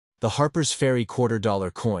The Harpers Ferry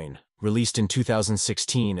 $2 coin, released in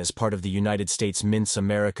 2016 as part of the United States Mint's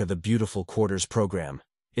America the Beautiful Quarters program,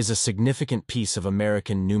 is a significant piece of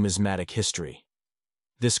American numismatic history.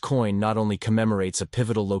 This coin not only commemorates a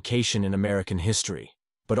pivotal location in American history,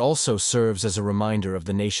 but also serves as a reminder of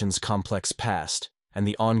the nation's complex past and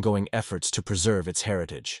the ongoing efforts to preserve its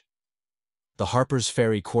heritage. The Harpers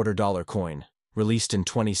Ferry $2 coin, released in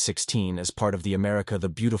 2016 as part of the America the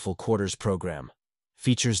Beautiful Quarters program,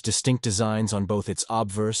 features distinct designs on both its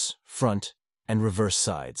obverse, front, and reverse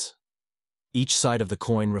sides. Each side of the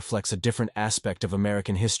coin reflects a different aspect of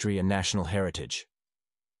American history and national heritage.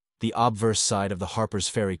 The obverse side of the Harpers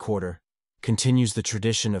Ferry quarter continues the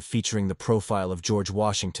tradition of featuring the profile of George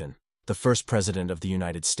Washington, the first President of the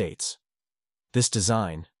United States. This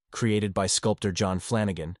design, created by sculptor John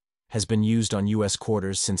Flanagan, has been used on U.S.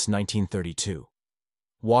 quarters since 1932.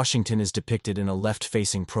 Washington is depicted in a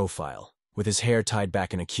left-facing profile, with his hair tied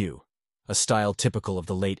back in a queue, a style typical of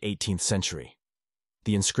the late 18th century.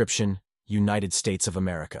 The inscription, United States of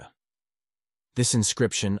America. This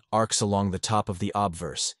inscription arcs along the top of the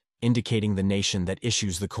obverse, indicating the nation that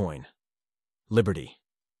issues the coin. Liberty.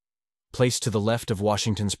 Placed to the left of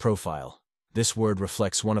Washington's profile, this word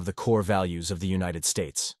reflects one of the core values of the United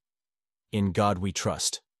States. In God we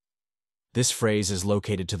trust. This phrase is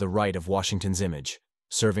located to the right of Washington's image,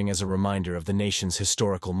 serving as a reminder of the nation's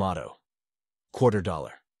historical motto.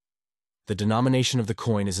 $2. The denomination of the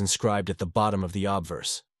coin is inscribed at the bottom of the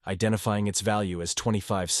obverse, identifying its value as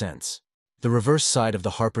 25 cents. The reverse side of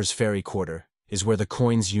the Harpers Ferry quarter is where the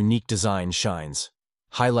coin's unique design shines,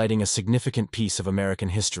 highlighting a significant piece of American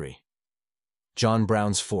history. John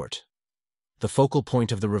Brown's Fort. The focal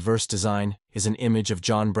point of the reverse design is an image of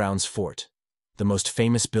John Brown's Fort, the most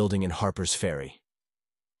famous building in Harpers Ferry.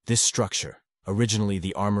 This structure, originally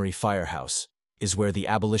the Armory Firehouse, is where the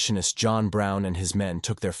abolitionist John Brown and his men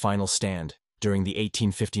took their final stand during the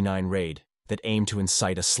 1859 raid that aimed to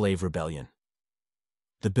incite a slave rebellion.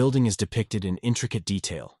 The building is depicted in intricate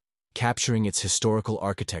detail, capturing its historical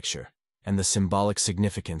architecture and the symbolic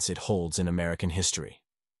significance it holds in American history.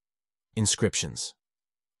 Inscriptions.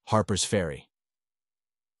 Harpers Ferry.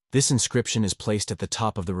 This inscription is placed at the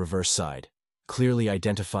top of the reverse side, clearly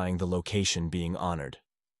identifying the location being honored.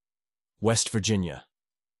 West Virginia.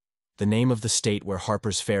 The name of the state where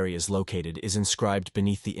Harpers Ferry is located is inscribed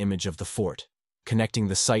beneath the image of the fort, connecting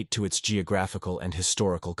the site to its geographical and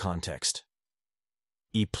historical context.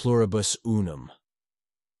 E pluribus unum.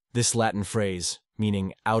 This Latin phrase,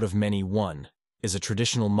 meaning out of many one, is a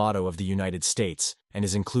traditional motto of the United States and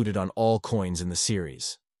is included on all coins in the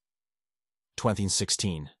series.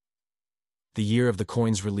 2016. The year of the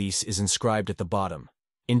coin's release is inscribed at the bottom,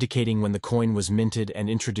 indicating when the coin was minted and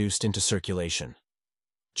introduced into circulation.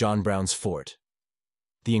 John Brown's Fort.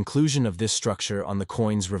 The inclusion of this structure on the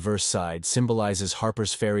coin's reverse side symbolizes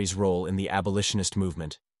Harpers Ferry's role in the abolitionist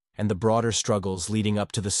movement and the broader struggles leading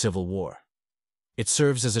up to the Civil War. It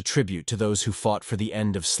serves as a tribute to those who fought for the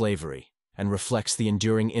end of slavery and reflects the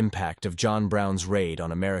enduring impact of John Brown's raid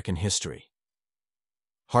on American history.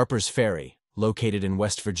 Harpers Ferry, located in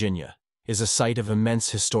West Virginia, is a site of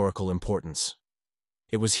immense historical importance.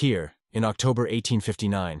 It was here, in October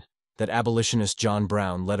 1859, that abolitionist John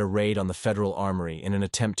Brown led a raid on the Federal Armory in an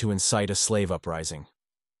attempt to incite a slave uprising.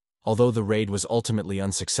 Although the raid was ultimately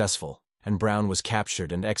unsuccessful, and Brown was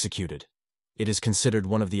captured and executed, it is considered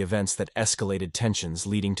one of the events that escalated tensions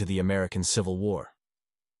leading to the American Civil War.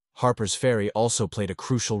 Harpers Ferry also played a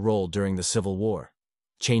crucial role during the Civil War,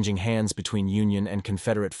 changing hands between Union and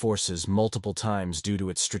Confederate forces multiple times due to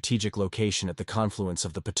its strategic location at the confluence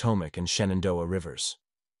of the Potomac and Shenandoah rivers.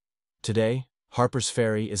 Today, Harpers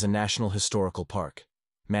Ferry is a National Historical Park,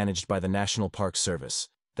 managed by the National Park Service,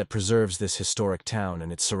 that preserves this historic town and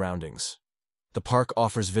its surroundings. The park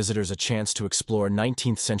offers visitors a chance to explore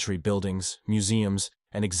 19th-century buildings, museums,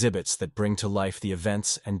 and exhibits that bring to life the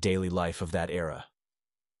events and daily life of that era.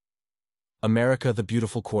 America the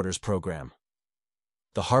Beautiful Quarters program.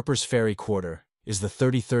 The Harpers Ferry Quarter is the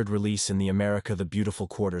 33rd release in the America the Beautiful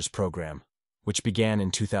Quarters program, which began in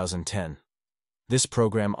 2010. This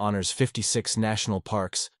program honors 56 national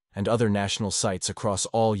parks and other national sites across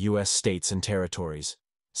all U.S. states and territories,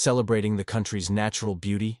 celebrating the country's natural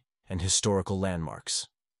beauty and historical landmarks.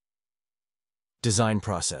 Design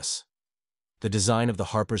process. The design of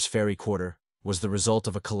the Harpers Ferry Quarter was the result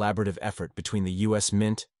of a collaborative effort between the U.S.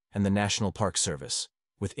 Mint and the National Park Service,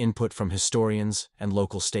 with input from historians and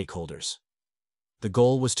local stakeholders. The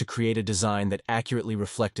goal was to create a design that accurately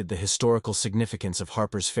reflected the historical significance of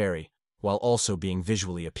Harpers Ferry, while also being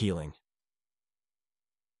visually appealing.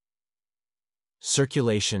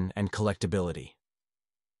 Circulation and collectability.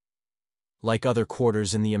 Like other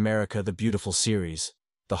quarters in the America the Beautiful series,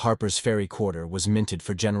 the Harpers Ferry quarter was minted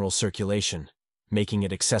for general circulation, making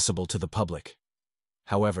it accessible to the public.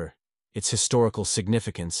 However, its historical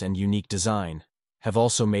significance and unique design have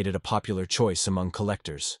also made it a popular choice among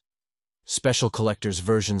collectors. Special collectors'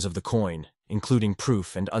 versions of the coin, including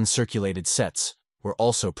proof and uncirculated sets, were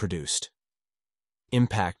also produced.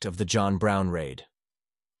 Impact of the John Brown Raid.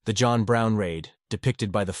 The John Brown Raid,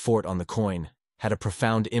 depicted by the fort on the coin, had a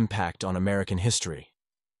profound impact on American history.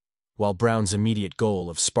 While Brown's immediate goal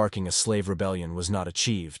of sparking a slave rebellion was not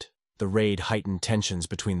achieved, the raid heightened tensions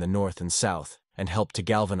between the North and South and helped to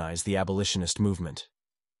galvanize the abolitionist movement.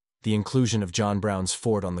 The inclusion of John Brown's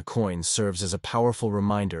fort on the coin serves as a powerful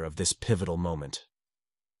reminder of this pivotal moment.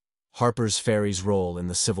 Harpers Ferry's role in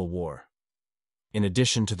the Civil War. In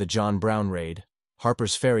addition to the John Brown Raid,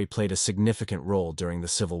 Harpers Ferry played a significant role during the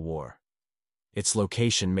Civil War. Its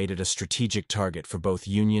location made it a strategic target for both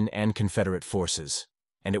Union and Confederate forces,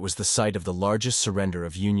 and it was the site of the largest surrender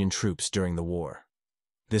of Union troops during the war.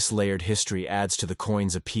 This layered history adds to the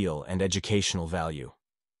coin's appeal and educational value.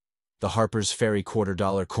 The Harpers Ferry $quarter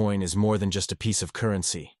coin is more than just a piece of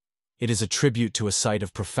currency. It is a tribute to a site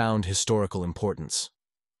of profound historical importance.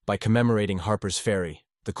 By commemorating Harpers Ferry,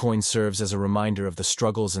 the coin serves as a reminder of the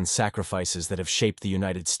struggles and sacrifices that have shaped the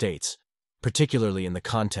United States, particularly in the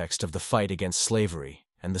context of the fight against slavery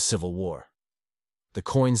and the Civil War. The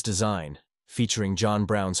coin's design, featuring John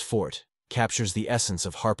Brown's fort, captures the essence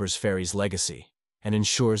of Harpers Ferry's legacy and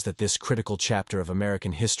ensures that this critical chapter of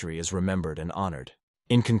American history is remembered and honored.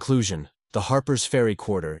 In conclusion, the Harpers Ferry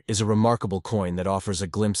quarter is a remarkable coin that offers a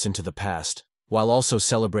glimpse into the past, while also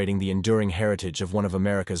celebrating the enduring heritage of one of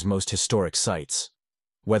America's most historic sites.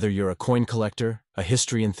 Whether you're a coin collector, a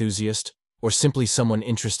history enthusiast, or simply someone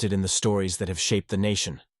interested in the stories that have shaped the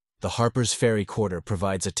nation, the Harpers Ferry quarter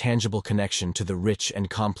provides a tangible connection to the rich and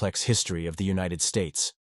complex history of the United States.